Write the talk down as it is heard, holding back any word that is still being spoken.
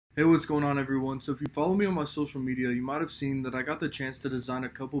Hey, what's going on everyone? So if you follow me on my social media, you might have seen that I got the chance to design a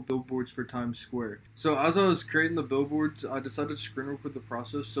couple billboards for Times Square. So as I was creating the billboards, I decided to screen record the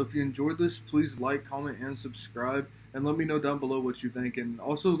process. So if you enjoyed this, please like, comment, and subscribe, and let me know down below what you think, and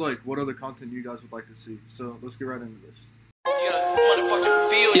also like what other content you guys would like to see. So let's get right into this.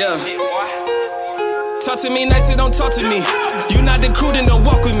 Yeah. Talk to me nice and don't talk to me. You not the crew, then don't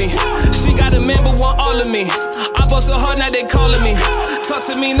walk with me. She got a man but want all of me. I bought so hard, now they calling me. Talk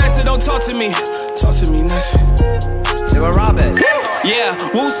to me nice and don't talk to me. Talk to me nice. Zero Robert. Yeah,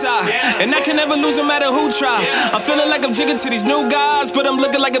 woosah. And I can never lose no matter who try. I'm feeling like I'm jigging to these new guys, but I'm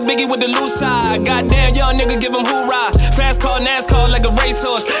looking like a biggie with the loose side. Goddamn, young nigga, give him hoorah. Fast car, NASCAR like a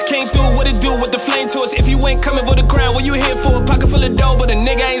racehorse. Came through what it do with the flame torch. If you ain't coming for the crown, what you here for? Pocket full of dough, but a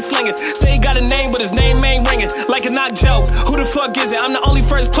nigga ain't slinging. Say he got a name, but his name ain't ringing. Like a knock joke. Who the fuck is it? I'm the only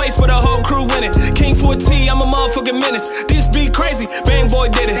first place, but the whole crew winning. King 4T, I'm a motherfucking menace. This beat crazy, Bang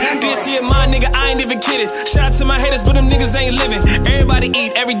Boy did it. This year, my nigga, I ain't even kidding. Shout out to my haters, but them niggas ain't living. Everybody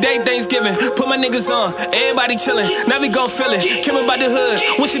eat, every day Thanksgiving. Put my niggas on, everybody chillin'. Now we gon' feel it. Came about the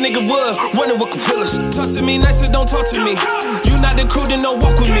hood, wish a nigga would. Running with gorillas. Talk to me nice and don't talk to me. You not the crew, then don't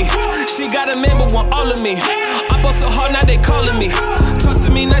walk with me. She got a man but want all of me. I bought so hard, now they calling me. Talk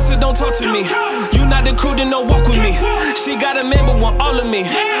to me nice and don't talk to me. You not the crew, then don't walk with me. She got a man but want all of me.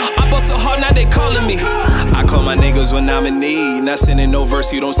 I bought so hard, now they calling me. I call my niggas when I'm in need. Not sending no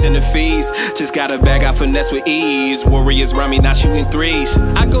verse, you don't send the fees. Just got a bag, I finesse with ease. Warriors round me, not shooting threes.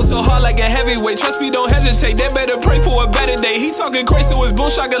 I go so hard like a heavyweight. Trust me, don't hesitate. They better pray for a better day. He talking crazy, so it's boom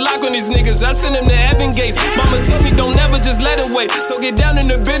shaka lock on these niggas. I send him to heaven gates. Mama told me don't never just let it wait. So get down in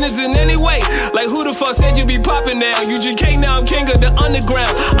the business in any way. Like who the fuck said you be popping now? You GK now, I'm king of the underground.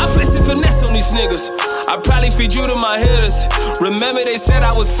 I flex and finesse on these niggas. I probably feed you to my hitters. Remember they said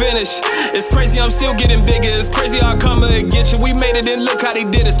I was finished. It's crazy, I'm still getting bigger. It's crazy how I come and get you. We made it and look how they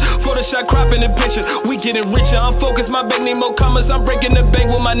did us. Photoshop cropping the picture. We getting richer. I'm focused, my bank need more commas. I'm breaking the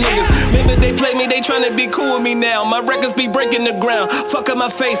bank with my niggas. Remember they play me, they tryna be cool with me now. My records be breaking the ground. Fuck up my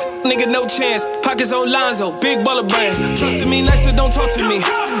face, nigga, no chance. Pockets on Lonzo, big baller brand. Trust me nice and don't talk to me.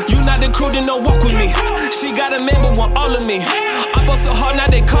 You not the crew, then don't walk with me. She got a man but want all of me. I bought so hard, now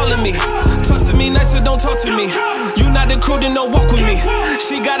they calling me. Talk to me nice and don't talk to me. You not the crew, then don't walk with me.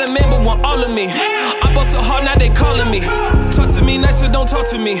 She got a man but want all of me. I bought so hard, now they calling me. Talk to me nice and don't talk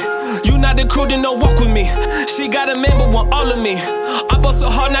to me. You not the crew, then don't walk with me. She got a man but want all of me. I bought so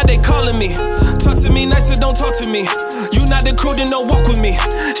hard, now they calling me. Talk to me nice and don't talk to me. You not the crew, then don't walk with me.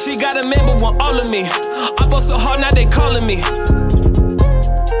 She got a man but want all of me. I bought so hard, now they calling me.